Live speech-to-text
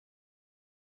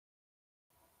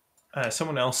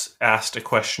Someone else asked a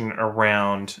question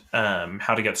around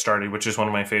how to get started, which is one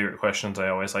of my favorite questions I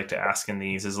always like to ask in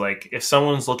these is like, if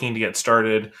someone's looking to get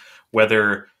started,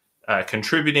 whether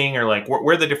contributing or like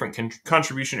where the different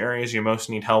contribution areas you most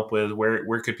need help with,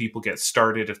 where could people get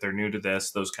started if they're new to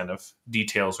this, those kind of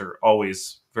details are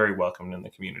always very welcomed in the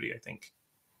community, I think.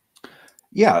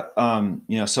 Yeah,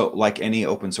 so like any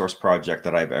open source project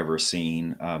that I've ever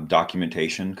seen,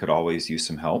 documentation could always use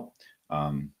some help.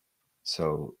 Um,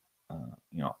 so,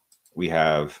 you know, we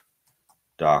have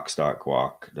docs.guac.sh.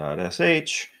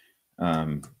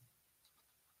 Um,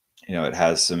 it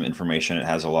has some information. It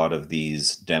has a lot of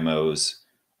these demos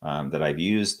that I've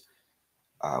used.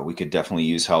 We could definitely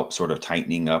use help sort of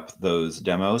tightening up those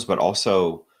demos, but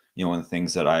also, one of the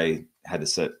things that I had to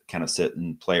sit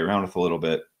and play around with a little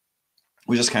bit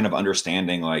was just kind of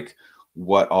understanding like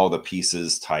what all the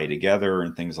pieces tie together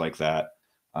and things like that.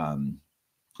 And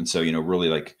so, really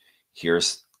like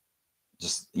here's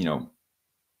just,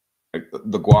 like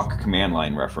the guac command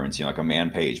line reference, like a man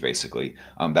page basically.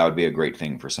 That would be a great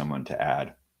thing for someone to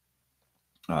add.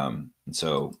 And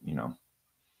so,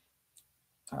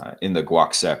 in the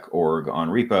guacsec org on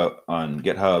repo on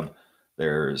GitHub,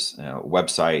 there's a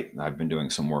website I've been doing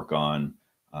some work on.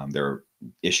 There are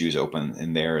issues open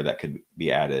in there that could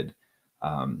be added.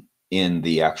 In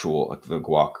the actual like the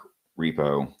guac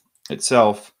repo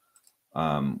itself,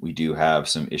 we do have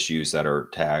some issues that are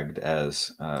tagged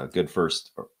as good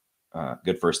first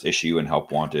issue and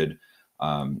help wanted.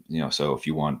 So if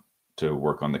you want to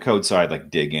work on the code side, like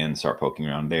dig in, start poking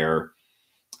around there.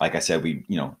 Like I said, we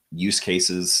use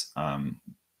cases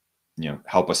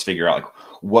help us figure out like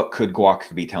what could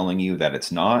guac be telling you that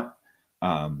it's not.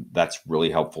 That's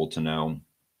really helpful to know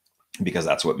because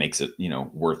that's what makes it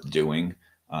worth doing.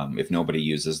 If nobody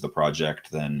uses the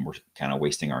project, then we're kind of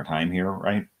wasting our time here,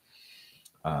 right?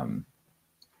 um,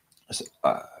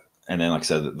 and then like I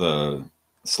said, the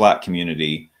Slack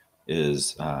community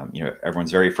is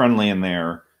everyone's very friendly in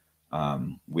there.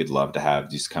 We'd love to have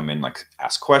just come in, like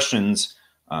ask questions.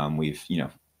 We've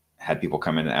had people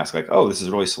come in and ask like, oh, this is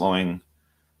really slowing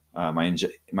my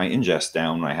ingest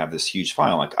down when I have this huge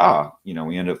file. Like,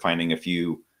 we end up finding a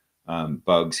few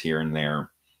bugs here and there.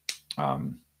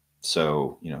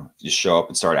 So, just show up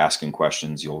and start asking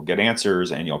questions. You'll get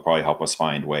answers, and you'll probably help us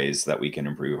find ways that we can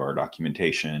improve our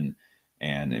documentation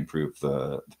and improve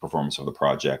the performance of the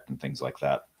project and things like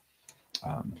that.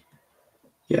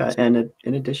 Yeah, and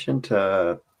in addition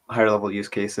to higher level use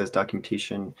cases,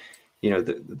 documentation,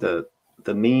 the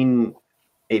main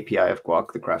API of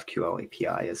Guac, the GraphQL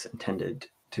API, is intended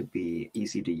to be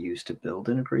easy to use to build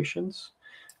integrations.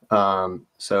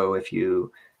 So if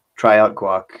you try out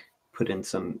Guac, put in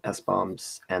some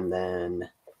SBOMs, and then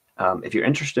if you're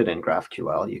interested in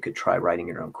GraphQL, you could try writing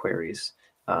your own queries.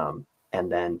 And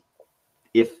then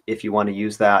if you want to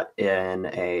use that in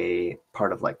a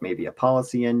part of like maybe a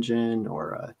policy engine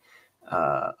or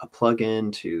a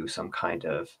plugin to some kind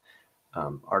of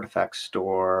artifact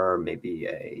store, maybe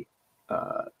a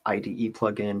IDE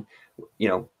plugin,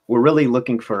 we're really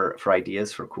looking for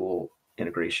ideas for cool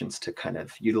integrations to kind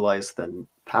of utilize the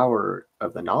power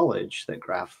of the knowledge that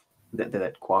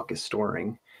that Guac is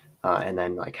storing, and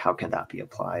then like how can that be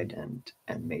applied and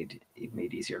made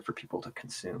easier for people to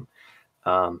consume.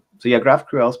 So yeah,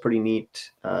 GraphQL is pretty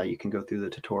neat. You can go through the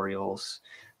tutorials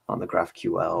on the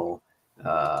GraphQL,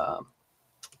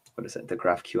 what is it, the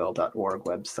graphql.org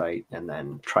website, and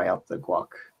then try out the Guac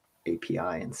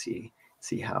API and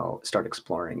start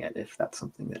exploring it if that's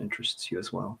something that interests you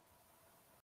as well.